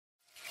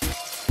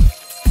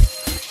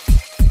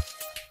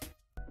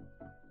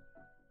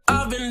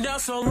I've been down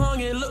so long,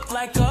 it look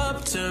like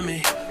up to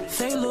me.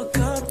 They look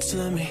up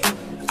to me.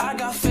 I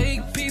got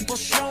fake people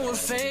showing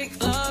fake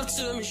love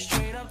to me.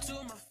 Straight up to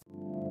my.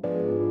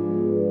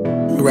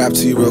 Let me rap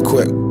to you real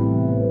quick.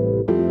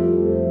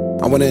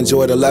 I want to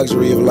enjoy the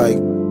luxury of like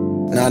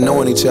not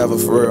knowing each other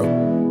for real.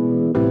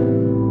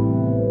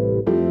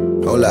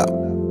 Hold up.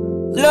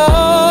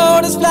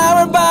 Lotus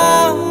flower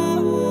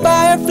bound,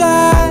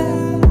 firefly.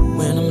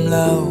 When I'm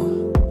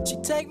low, she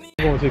take me.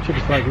 I'm going to the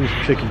chicken spot and get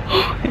some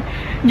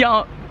chicken.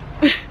 Y'all.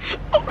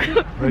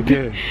 Right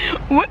there.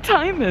 What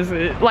time is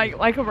it?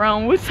 Like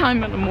around what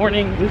time in the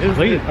morning is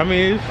late. it? I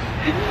mean, it's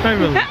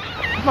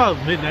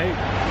about midnight.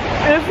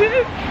 Is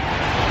it?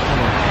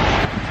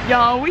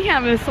 Y'all, we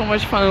having so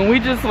much fun. We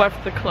just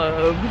left the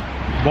club.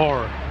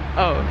 Bar.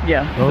 Oh,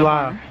 yeah. Don't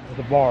lie. It's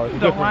a bar. It's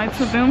Don't lie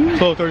to them.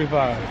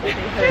 12:35.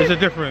 There's a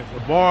difference. A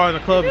bar and a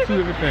club is two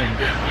different things.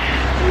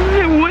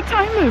 What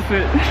time is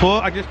it?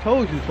 12. I just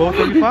told you.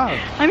 12:35.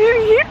 I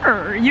didn't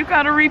hear. You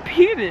gotta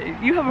repeat it.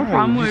 You have a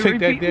problem with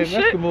repeating repeating that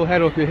shit? Eskimo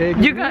hat off your head.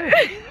 You got.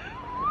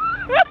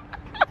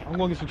 I'm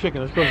going to get some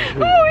chicken. Let's go.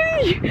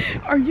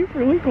 Are you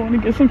really going to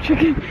get some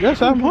chicken?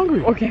 Yes, I'm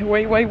hungry. Okay,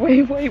 wait. Wait.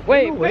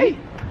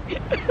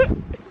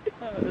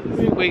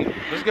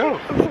 Let's go.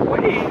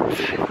 Wait.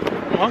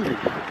 I'm hungry.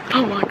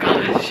 Oh my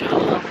gosh,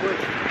 y'all.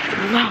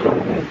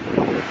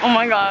 Oh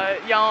my god,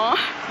 y'all.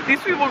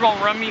 These people are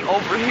gonna run me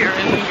over here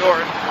in New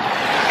York.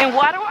 And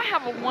why do I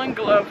have a one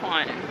glove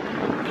on?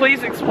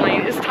 Please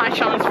explain. It's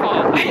Tyshawn's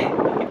fault.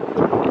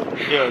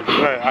 Yeah,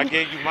 right. I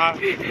gave you my.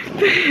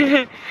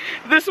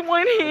 This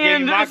one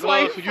hand is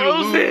like for you to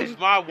lose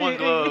my one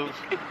glove.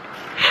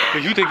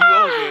 Because you think you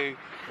OJ.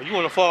 And you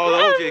want to follow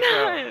the OJ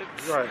crowd.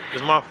 Right.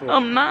 It's my fault.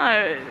 I'm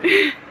not.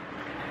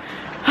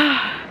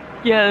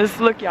 Yes,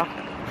 look y'all.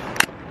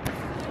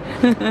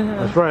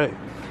 That's right.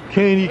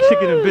 Can't eat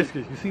chicken and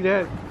biscuits. You see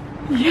that?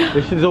 Yeah.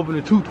 This shit is open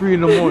at 2, 3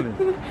 in the morning.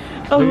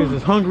 Niggas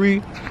is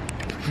hungry.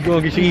 You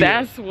gonna get your eat.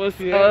 That's what's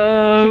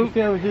up.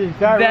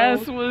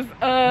 That's what's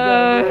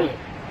up.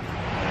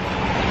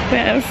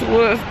 That's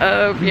what's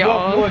up,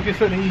 y'all. You get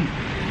something to eat.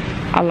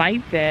 I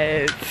like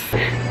that.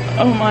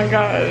 Oh my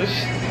gosh.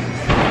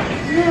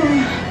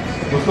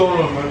 What's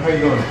going on, man? How you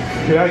doing?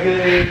 Can I get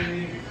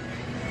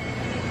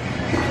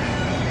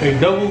a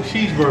double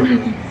cheeseburger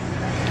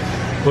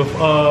with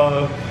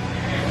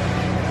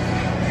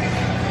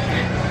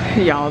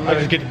y'all I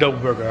just get the double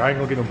burger. I ain't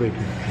gonna get no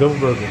bacon. Double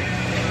burger.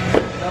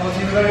 Double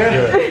cheeseburger?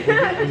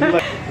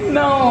 Yeah.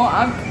 No,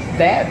 I'm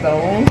that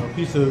though. A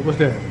piece of what's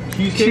that?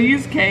 Cheesecake?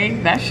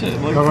 Cheesecake. That shit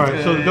looks good.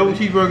 Alright, so the double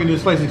cheeseburger and a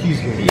slice of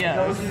cheesecake. Yeah.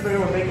 Double cheeseburger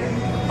with bacon?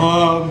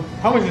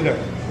 How much is that?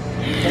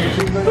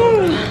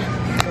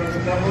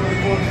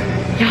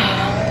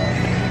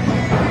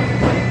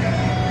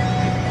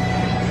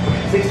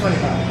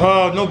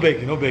 $6.25. No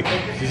bacon, no bacon.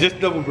 It's just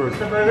double burger.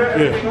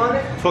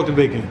 Yeah. Fuck the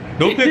bacon.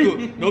 No pickle,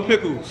 no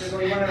pickles.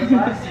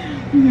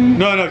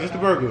 No, just the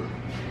burger.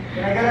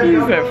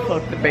 You said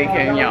fuck the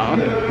bacon, y'all.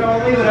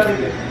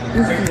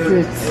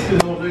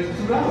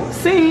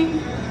 See,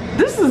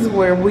 this is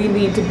where we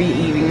need to be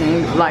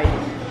eating. Like,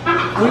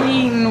 we're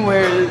eating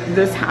where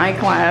this high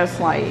class,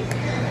 like,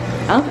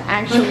 I've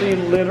actually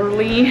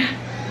literally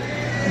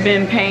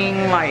been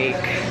paying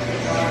like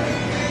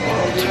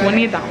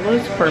 $20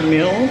 per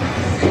meal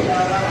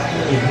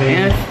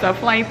and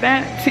stuff like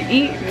that to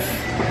eat.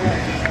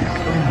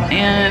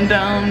 And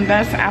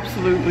that's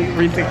absolutely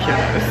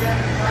ridiculous.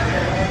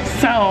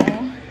 So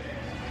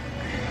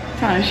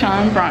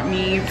Tyshawn brought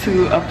me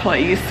to a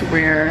place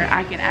where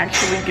I can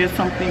actually get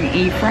something to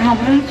eat for how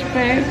much,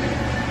 babe?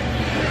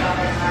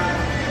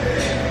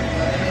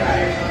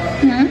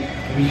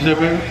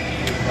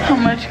 How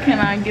much can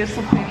I get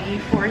something to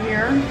eat for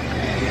here?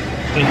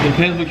 It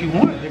depends what you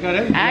want. They got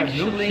everything.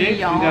 Actually,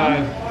 y'all. You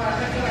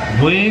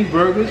got wings,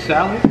 burgers,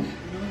 salads.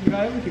 You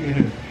got everything in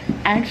here.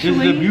 Actually,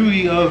 this is the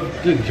beauty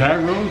of the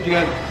gyros. You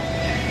got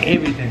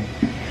everything.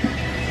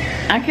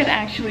 I could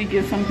actually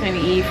get something to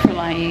eat for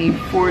like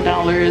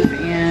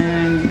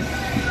 $4.50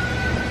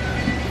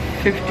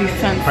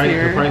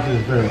 here. The price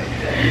is very.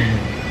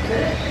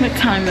 What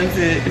time is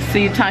it?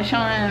 See,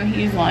 Tyshawn,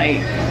 he's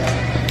like,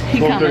 he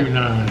kind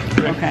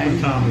of, okay.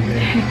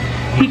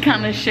 He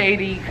kind of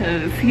shady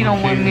because he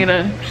don't want me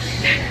to.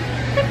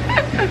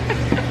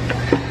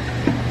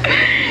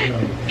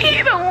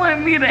 He don't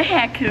want me to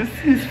hack his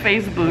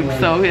Facebook,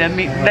 so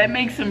that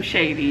makes him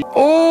shady.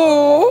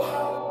 Oh.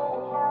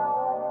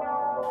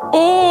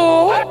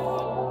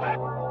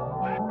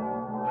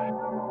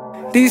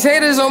 These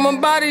haters on my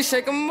body,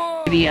 shake them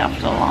more. Maybe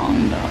after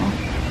long though.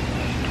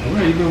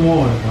 Alright, you've been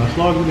warned. As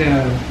long as we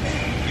have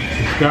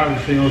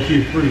subscribers saying, oh,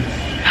 she's free.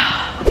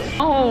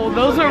 Oh,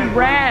 those are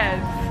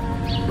rats.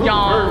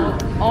 Y'all.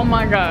 Oh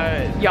my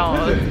god. Y'all.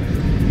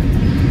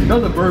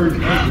 Those are birds.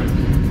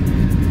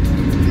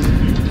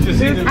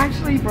 There's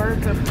actually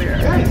birds up there.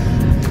 Yes.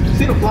 You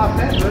see the flock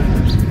that, bro?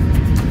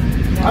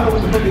 I don't know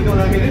what the fuck they doing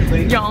out here this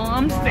late. Y'all,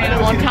 I'm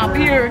standing on top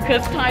here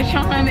because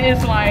Tyshawn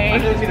is like. I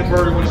never seen a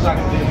bird when it's like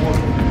in the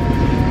morning.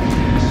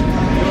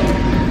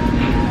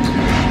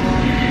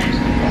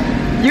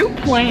 You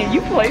playing.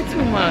 You play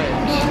too much.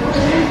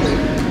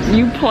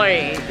 You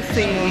play.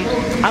 See,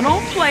 I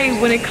don't play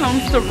when it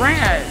comes to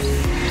rats.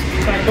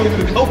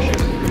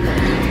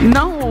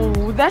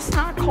 No, that's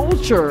not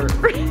culture.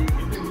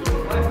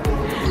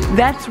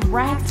 That's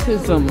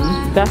ratism.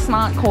 That's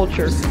not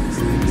culture.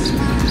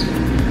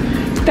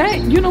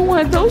 That, you know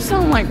what? Those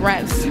sound like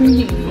rats to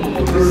me.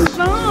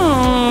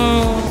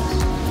 No.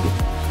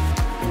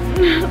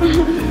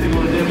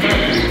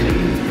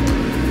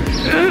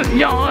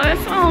 Y'all, that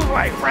sounds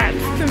like rats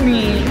to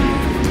me.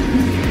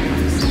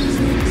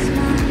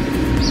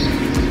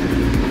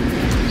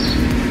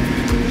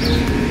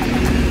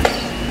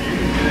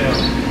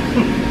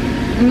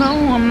 No,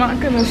 I'm not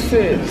gonna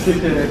sit.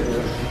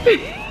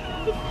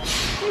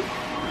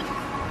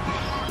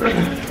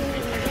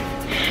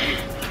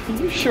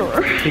 You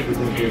sure?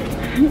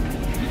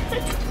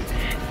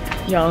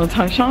 Y'all,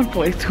 Tyshawn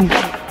plays too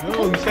much.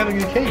 No, you're selling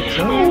your cake.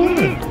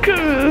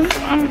 Cause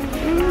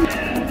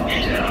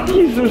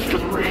Jesus,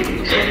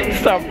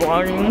 stop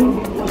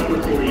vlogging.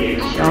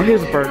 Y'all,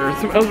 his burger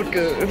smells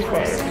good. It's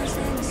fire.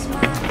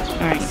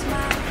 All right.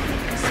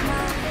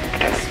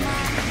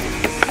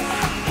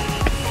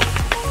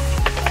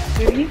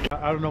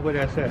 I don't know where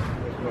that's at.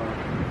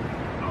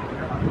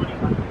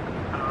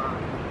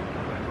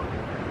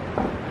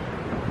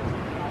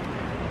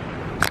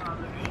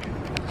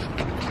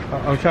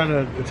 I'm trying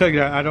to tell you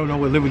that I don't know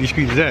where Liberty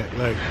Street is at.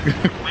 Like,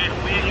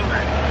 where you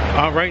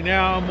at? Right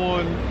now I'm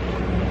on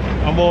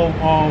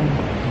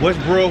West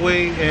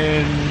Broadway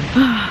and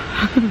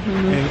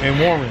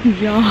Warren.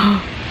 Y'all,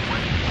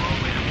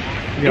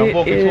 yeah, I'm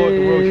walking toward the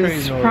World Trade.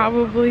 It's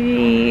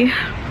probably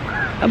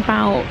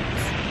about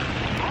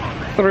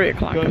 3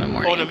 o'clock in the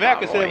morning. On the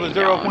map it said it was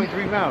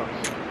 0.3 miles.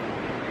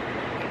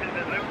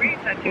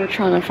 We're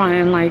trying to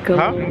find like a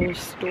little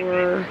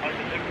store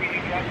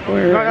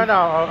or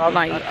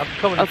like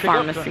a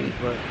pharmacy.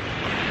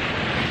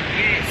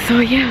 So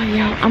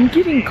yeah, I'm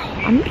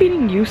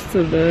getting used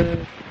to the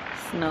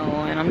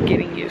snow and I'm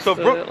getting used to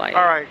like.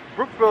 All right,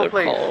 Brookville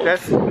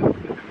Place.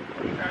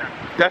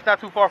 That's not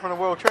too far from the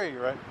World Trade,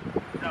 right?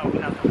 No,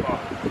 not too far.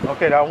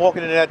 Okay, now I'm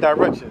walking in that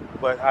direction,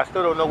 but I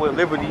still don't know where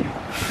Liberty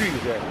Street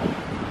is at.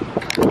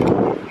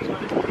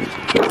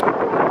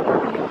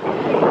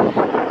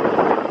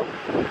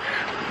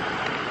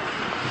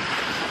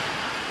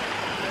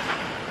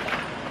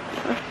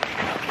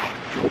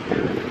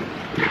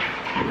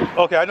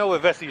 Okay, I know where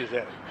Vesey is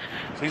at.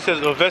 So he says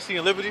Vesey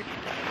and Liberty?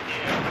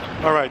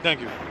 Yeah. All right, thank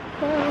you.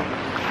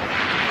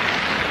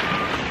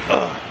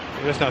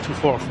 That's not too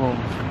far from.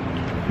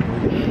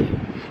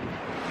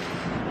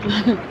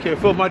 I can't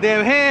feel my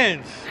damn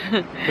hands.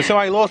 But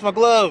somebody lost my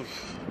gloves.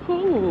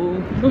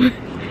 Who?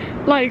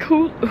 Like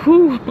who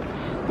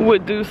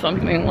would do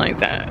something like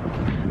that?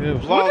 Yeah,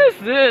 what is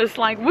this?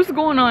 Like, what's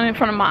going on in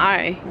front of my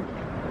eye?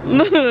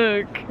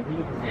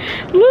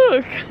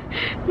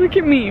 Look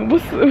at me.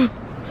 What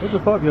the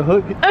fuck? Your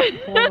hood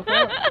falling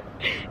apart?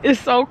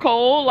 It's so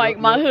cold. Like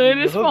my hood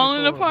is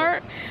falling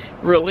apart.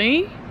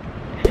 Really?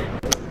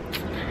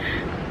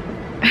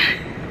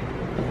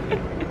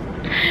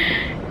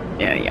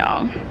 Yeah,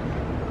 y'all.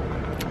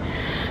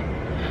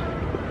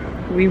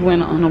 We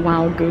went on a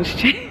wild goose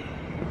chase.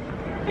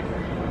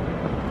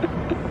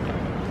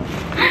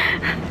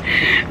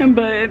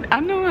 But I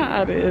know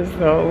how it is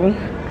though.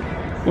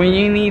 When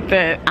you need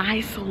that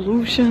eye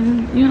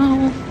solution, you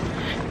know,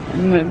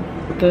 and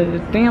the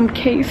damn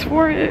case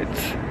for it.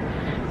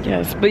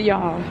 Yes, but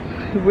y'all,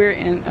 we're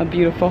in a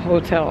beautiful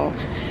hotel.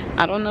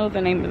 I don't know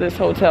the name of this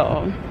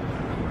hotel,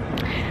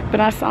 but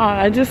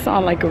I just saw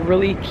like a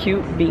really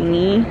cute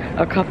beanie,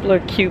 a couple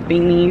of cute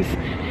beanies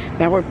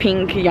that were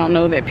pink. Y'all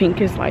know that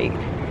pink is like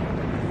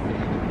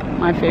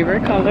my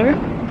favorite color,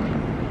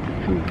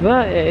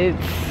 but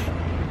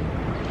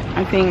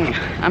I think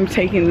I'm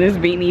taking this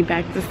beanie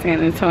back to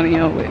San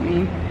Antonio with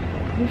me.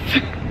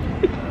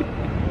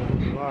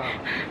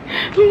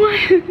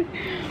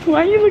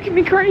 Why you look at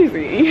me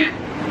crazy?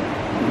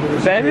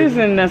 That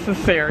isn't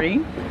necessary.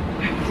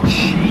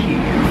 Jeez.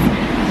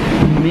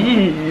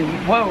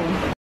 Man, whoa.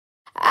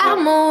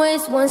 I'm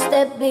always one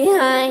step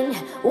behind,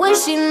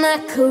 wishing I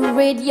could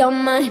read your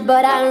mind,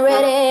 but I'm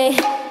ready.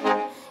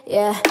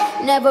 Yeah,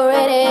 never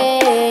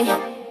ready.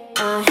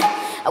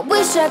 I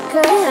wish I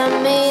could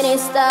have made it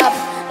stop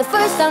the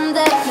first time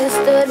that you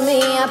stood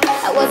me up.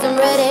 I wasn't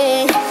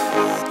ready.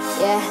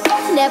 Yeah,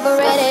 never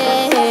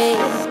ready.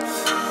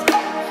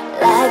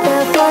 Like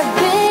a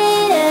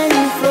forbidden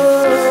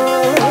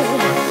fruit,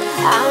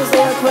 I'm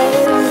still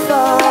craving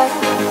for,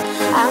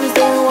 I'm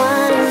still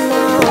wanting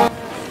more.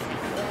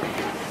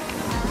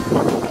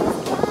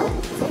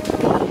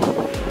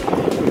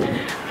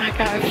 I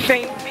got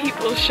fake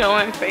people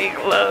showing fake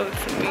love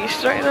to me,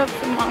 straight up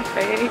to my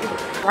face.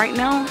 Right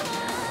now,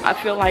 I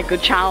feel like a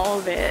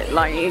child that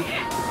like,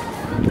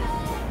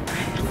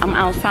 I'm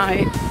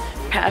outside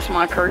past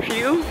my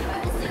curfew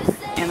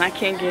and I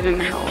can't get in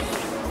the house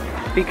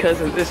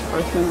because of this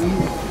person.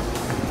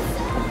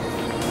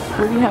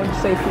 What do you have to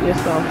say for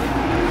yourself?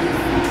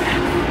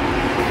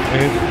 I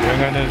ain't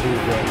got nothing to do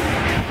with that.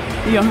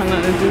 You don't have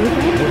nothing to do with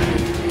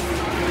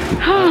that?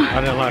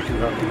 I didn't lock you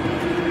up.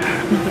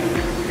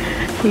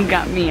 He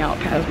got me out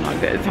past my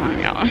bedtime,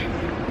 y'all.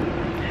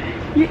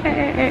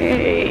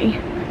 Yay!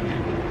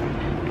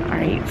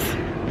 Alright.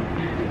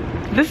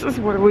 This is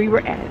where we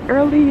were at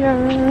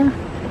earlier.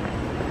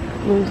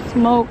 Little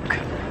smoke.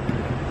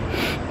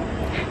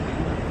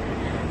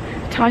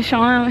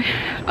 Tyshawn,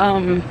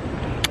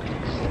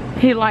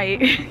 he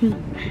like,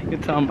 you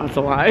tell him about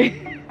to lie.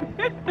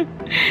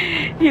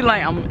 He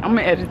like, I'm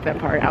gonna edit that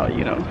part out,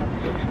 you know.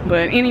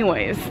 But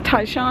anyways,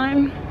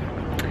 Tyshawn,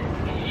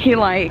 he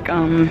like,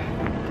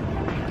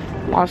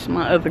 lost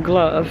my other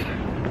glove.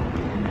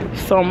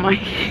 So my,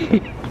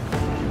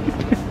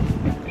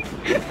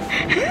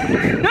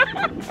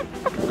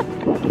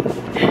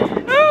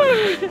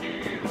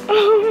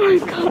 oh my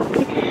God.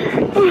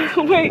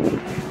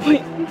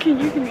 Wait, can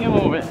you give me a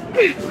moment?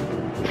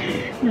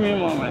 Give me a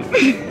moment.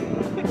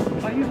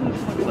 Why you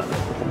lose my glove?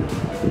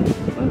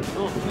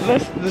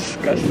 Let's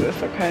discuss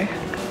this, okay?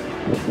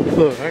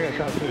 Look, I got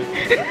shot too.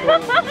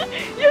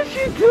 Yes,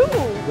 you do.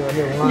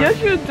 Yes,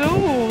 you do.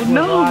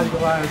 No.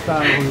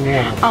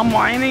 I'm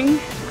whining.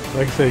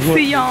 Like I said,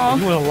 see y'all.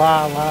 You want to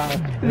lie.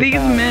 These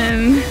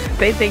men,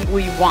 they think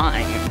we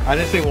whine. I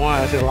didn't say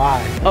whine, I said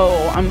lie.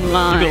 Oh, I'm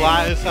lying. You can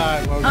lie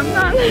inside. I'm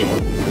not.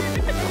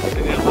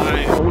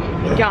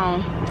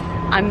 Y'all,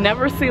 I've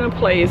never seen a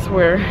place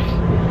where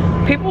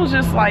people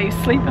just like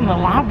sleep in the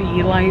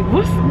lobby. Like,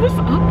 what's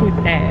up with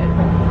that?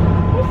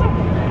 What's up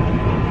with that?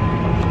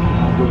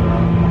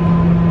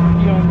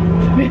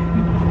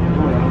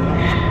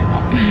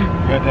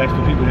 Got to ask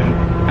the people that.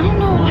 I don't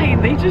know,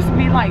 like they just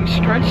be like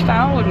stretched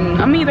out,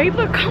 and I mean they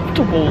look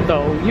comfortable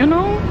though, you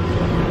know,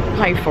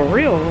 like for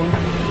real.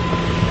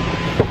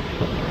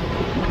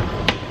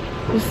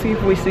 Let's see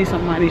if we see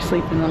somebody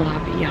sleep in the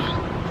lobby, y'all.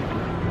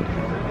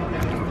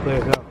 Play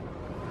it out.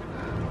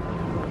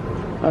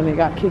 Oh, they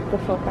got kicked the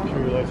fuck out. Sure,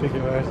 like take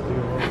your ass to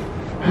your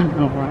home.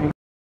 All right.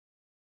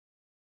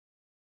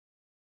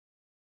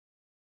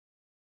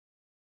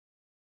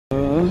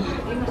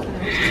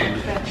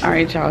 All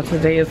right, y'all.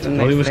 Today is the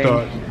next day.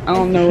 Start. I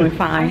don't know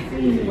if I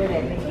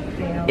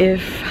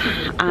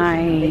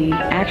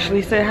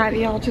actually said hi to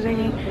y'all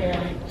today.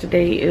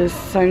 Today is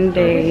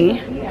Sunday,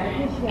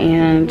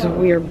 and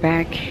we are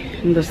back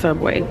in the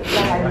subway.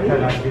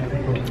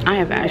 I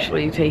have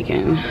actually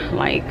taken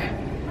like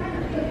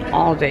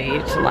all day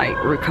to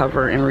like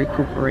recover and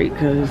recuperate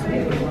because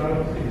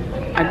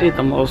I did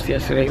the most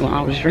yesterday when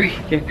I was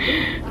drinking,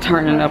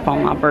 turning up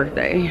on my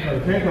birthday.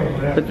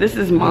 But this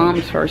is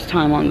Mom's first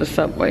time on the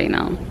subway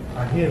now.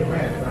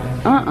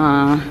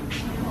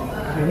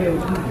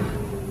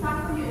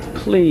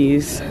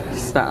 Please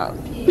stop.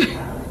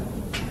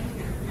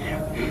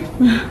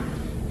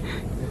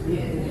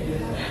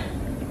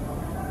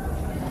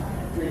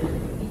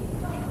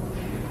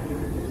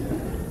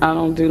 I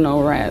don't do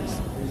no rats.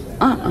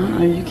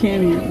 You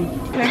can't hear me.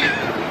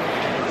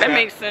 That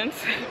makes sense.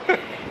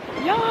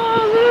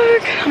 Y'all,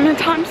 look, I'm in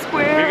Times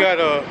Square. We got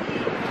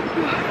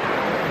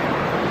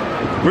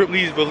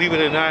Ripley's Believe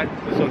It or Not.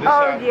 It's on this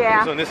side. Yeah.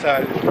 It's on this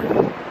side.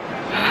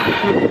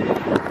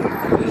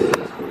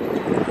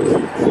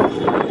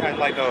 Had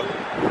like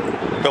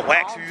the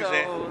wax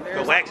museum,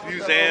 the wax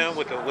museum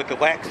with the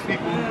wax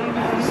people.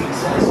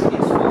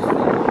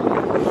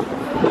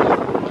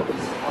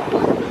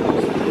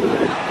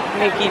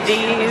 Mickey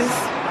D's.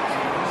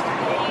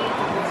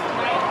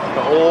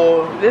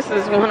 This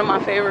is one of my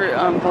favorite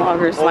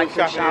vloggers, like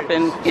to shop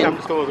in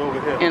stores over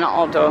here. In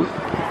Aldo.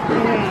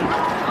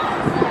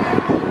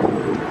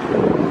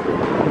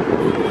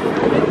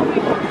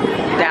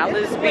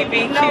 Dallas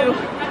BBQ.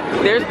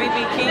 There's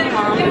BB King,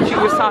 Mom, that you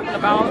was talking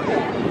about.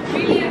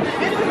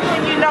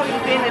 You know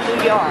you've been in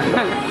New York.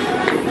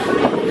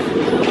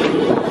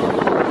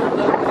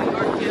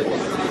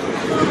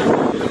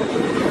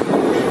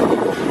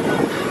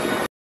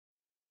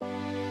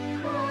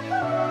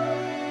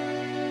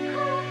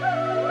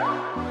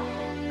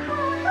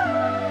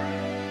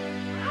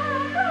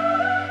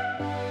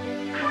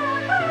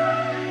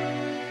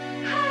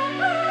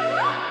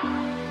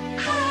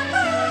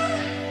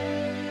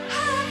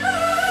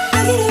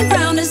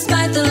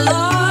 Despite the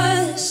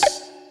loss,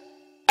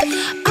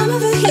 I'm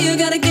over here,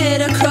 gotta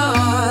get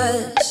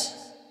across.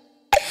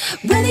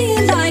 Whether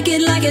you like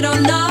it or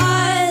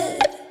not,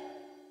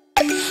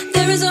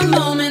 there is a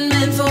moment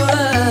meant for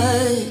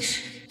us.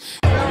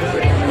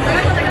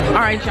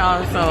 Alright,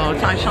 y'all, so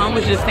Tyshawn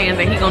was just saying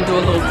that he's gonna do a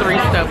little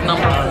 3-step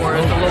number for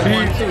us, a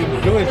little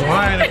 1-2. You always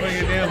lying in front of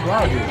your damn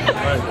vloggers.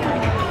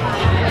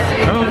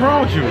 What's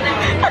wrong with you?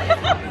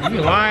 You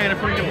lying in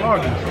front of your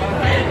vloggers.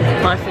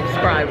 My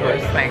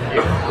subscribers, thank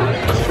you.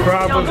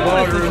 Subscribers, Don't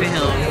vloggers. listen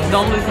to him.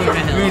 Don't listen to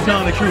him. You ain't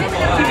telling the truth.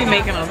 He be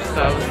making up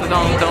stuff, so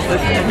don't listen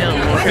to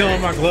him.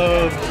 Stealing my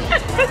gloves.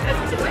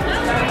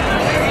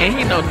 And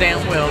he know damn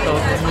well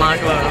those is my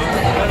gloves.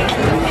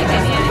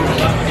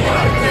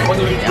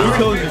 You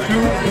told the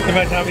truth.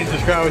 Imagine how many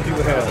subscribers you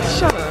would have.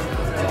 Shut up.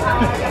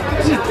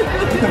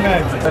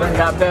 Imagine. But it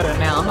got better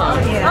now, huh?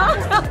 Yeah.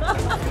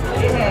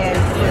 It has.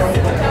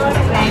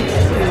 Thanks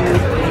to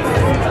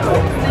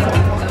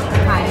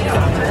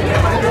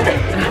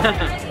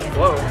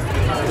Whoa.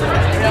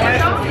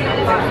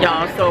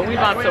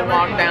 to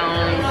walk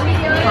down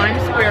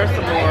Times Square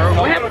some more.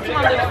 What happened to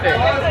my lipstick? I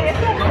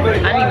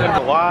didn't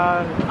even.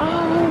 Why? Oh,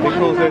 why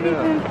did I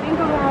even think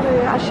about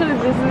it? I should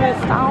have visited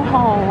Style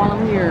Hall while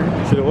I'm here.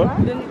 Should have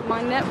what?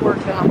 My network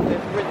that I'm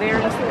with. They're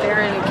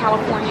in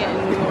California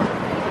and New York.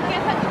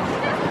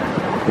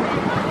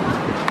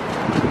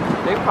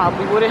 They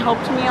probably would have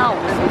helped me out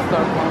with some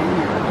stuff while I'm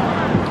here.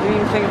 Didn't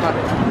even think about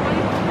it.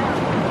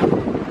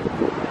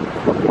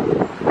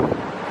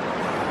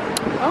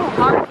 Oh,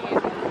 hard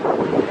candy.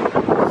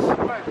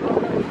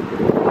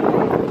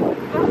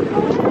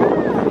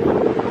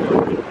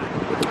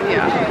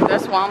 Yeah,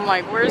 that's why I'm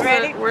like, where's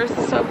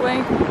the subway?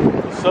 You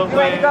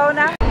ready to go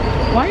now?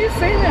 Why you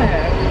say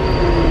that?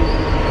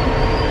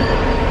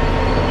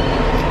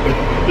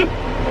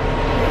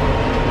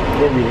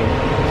 What reason?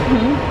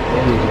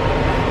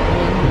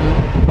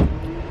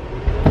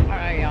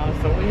 Alright, y'all,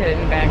 so we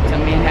heading back to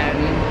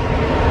Manhattan.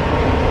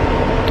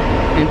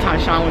 And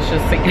Tyshawn was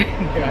just singing.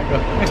 Here I go.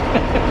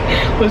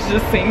 Was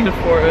just singing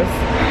for us.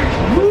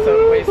 The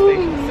subway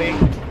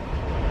station.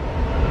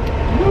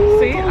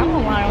 See, I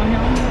don't lie on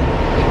him.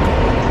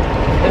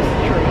 That's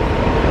the truth.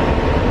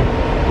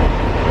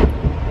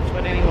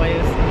 But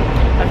anyways,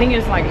 I think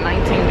it's like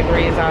 19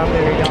 degrees out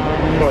here,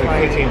 y'all. Probably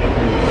like 15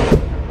 degrees.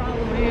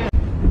 Probably is.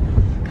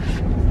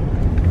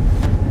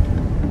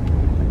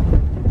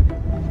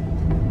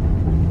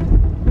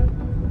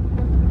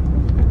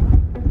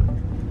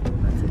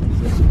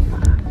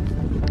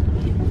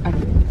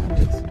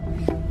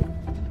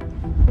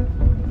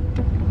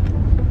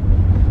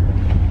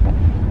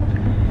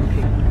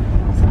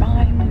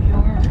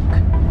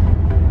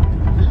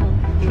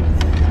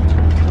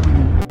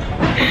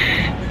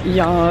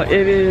 Y'all,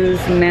 it is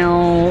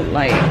now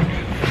like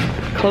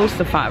close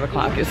to 5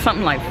 o'clock. It's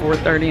something like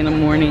 4:30 in the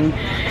morning,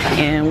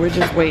 and we're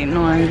just waiting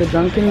on the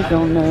Dunkin'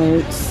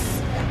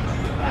 Donuts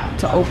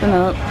to open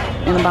up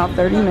in about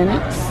 30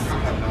 minutes.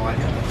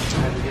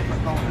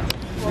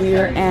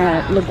 We're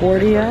at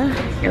LaGuardia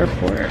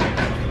Airport.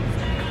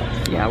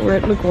 Yeah, we're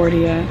at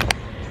LaGuardia,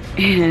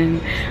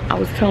 and I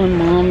was telling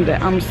Mom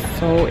that I'm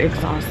so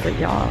exhausted,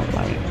 y'all.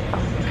 Like,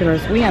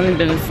 because we haven't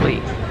been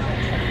asleep.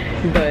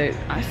 But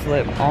I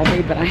slept all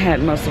day, but I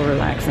had muscle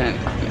relaxant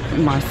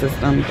in my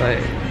system, but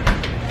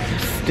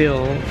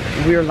still,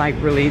 we're like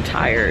really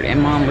tired.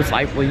 And Mom was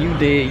like, well,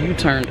 you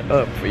turned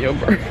up for your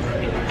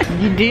birthday.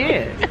 You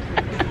did.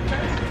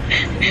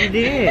 You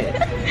did.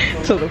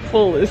 To the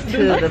fullest.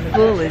 To the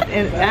fullest.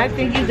 And I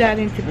think you got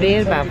into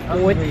bed about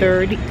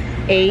 4:30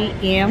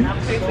 a.m.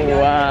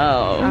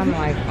 Wow. I'm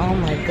like, oh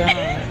my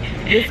God.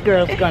 This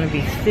girl's gonna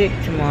be sick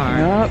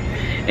tomorrow. Yep.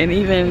 And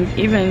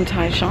even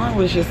Tyshawn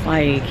was just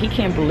like, he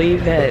can't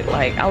believe that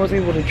like I was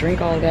able to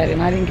drink all that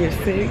and I didn't get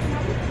sick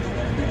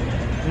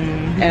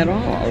at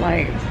all.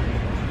 Like,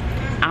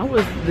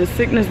 the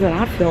sickness that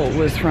I felt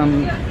was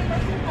from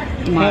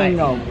my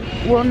hangover.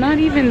 Well, not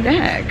even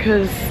that,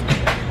 because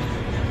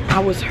I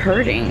was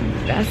hurting.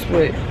 That's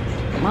what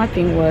my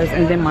thing was,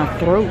 and then my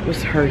throat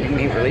was hurting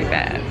me really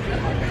bad.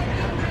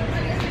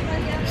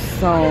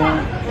 So,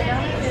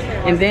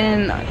 and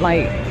then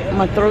like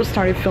my throat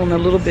started feeling a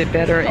little bit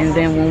better, and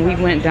then when we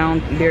went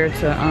down there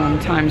to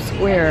Times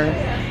Square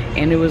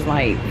and it was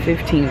like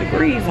 15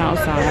 degrees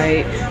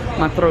outside,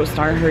 my throat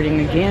started hurting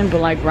again, but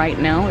like right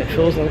now it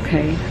feels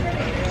okay.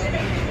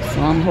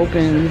 So I'm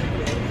hoping,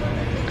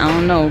 I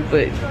don't know,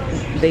 but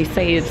they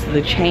say it's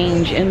the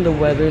change in the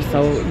weather,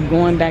 so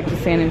going back to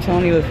San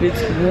Antonio, if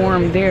it's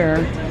warm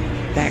there,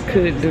 that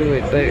could do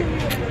it, but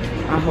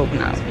I hope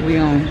not. We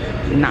don't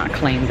not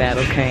claim that,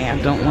 okay? I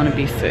don't want to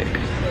be sick,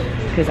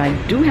 because I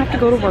do have to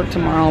go to work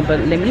tomorrow. But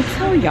let me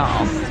tell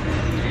y'all,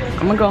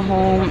 I'm gonna go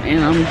home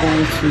and I'm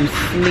going to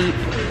sleep.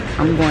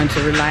 I'm going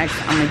to relax.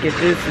 I'm gonna get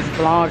this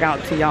vlog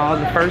out to y'all,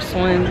 the first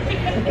one,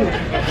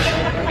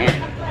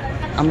 and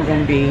I'm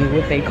gonna be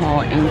what they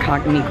call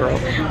incognito.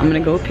 I'm gonna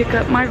go pick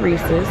up my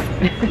Reese's.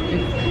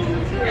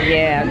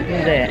 Yeah,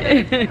 do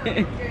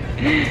that.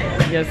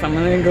 Yes, I'm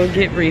gonna go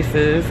get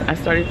Reese's. I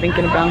started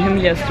thinking about him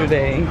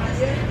yesterday.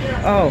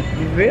 Oh,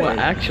 really? Well,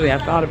 actually, I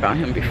thought about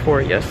him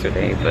before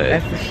yesterday, but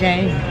That's a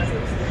shame.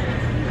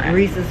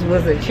 Reese's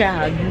was a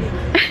child.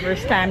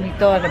 First time you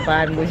thought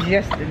about him was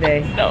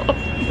yesterday.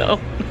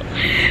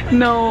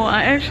 No,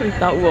 I actually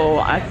thought, well,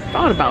 I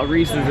thought about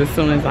Reese's as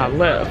soon as I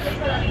left.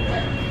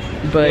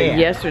 But Yeah.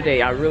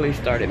 yesterday, I really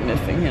started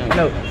missing him.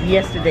 No,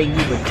 yesterday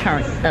you were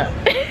turned up.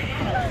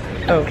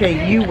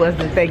 Okay, you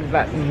wasn't thinking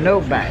about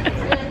nobody.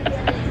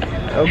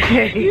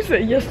 Okay. You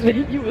said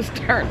yesterday you was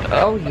turned up.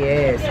 Oh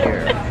yes,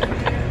 girl.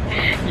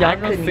 Y'all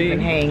gonna see.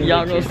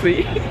 Y'all gonna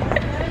see.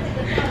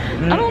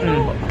 I don't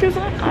know, because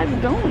I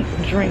don't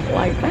drink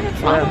like that,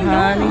 so I don't know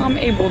how I'm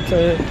able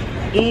to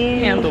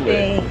handle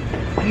it.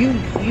 You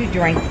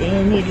drank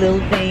any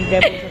little thing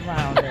that was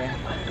around there.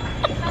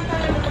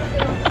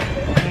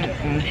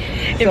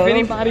 If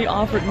anybody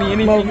offered me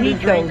anything to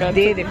drink, I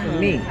did it for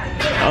me.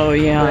 Oh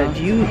yeah. But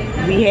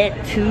we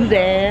had two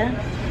there.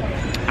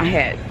 I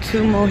had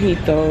 2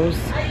 mojitos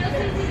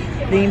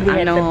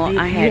I know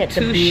I had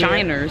 2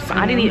 Shiners.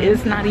 I didn't.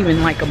 It's not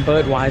even like a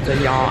Budweiser,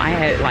 y'all. I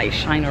had like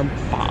Shiner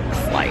box,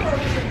 like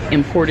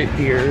imported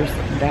beers.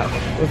 That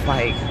was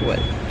like what,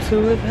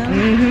 2 of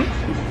them.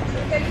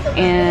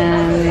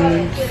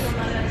 And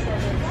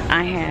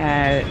I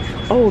had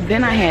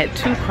then I had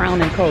 2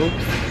 Crown and Cokes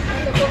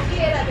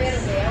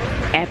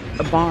at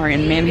a bar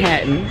in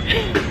Manhattan.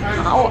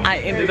 How I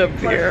ended up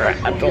there,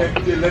 I don't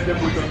know.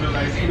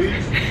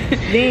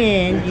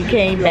 Then you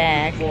came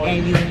back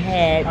and you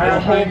had a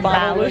whole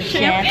bottle of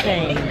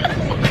champagne.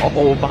 A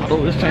whole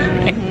bottle of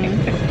champagne.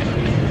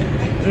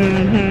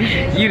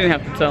 You didn't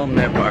have to tell them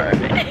that part.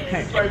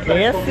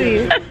 Yes,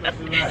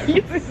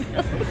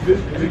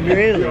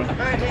 really.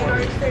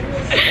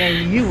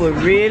 And you were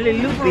really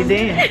loopy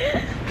then.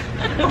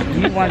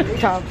 You wanted to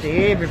talk to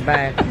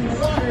everybody.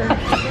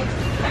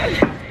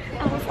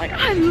 I was like,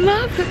 I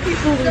love the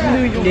people of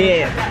New York.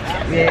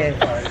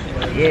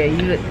 Yeah,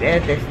 you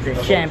that's the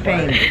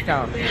champagne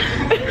talking.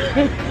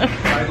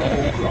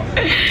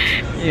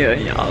 Yeah,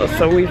 y'all.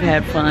 So we've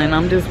had fun.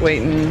 I'm just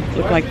waiting.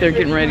 Look like they're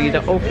getting ready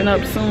to open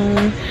up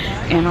soon.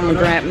 And I'm gonna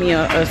grab me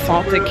a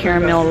salted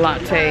caramel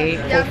latte.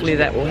 Hopefully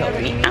that will help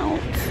me out.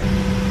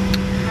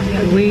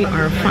 We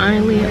are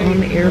finally on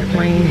the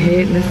airplane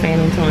heading to San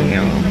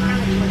Antonio.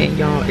 And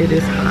y'all, it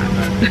is hot.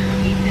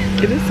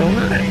 It is so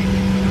hot.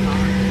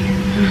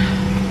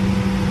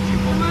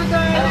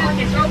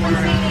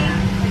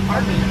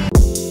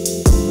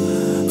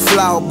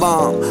 Flower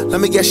bomb, let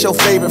me guess your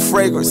favorite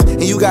fragrance,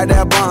 and you got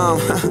that bomb.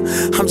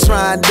 I'm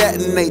trying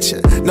that in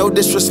nature, no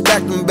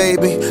disrespecting,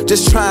 baby.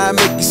 Just try and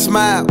make you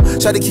smile,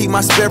 try to keep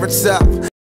my spirits up.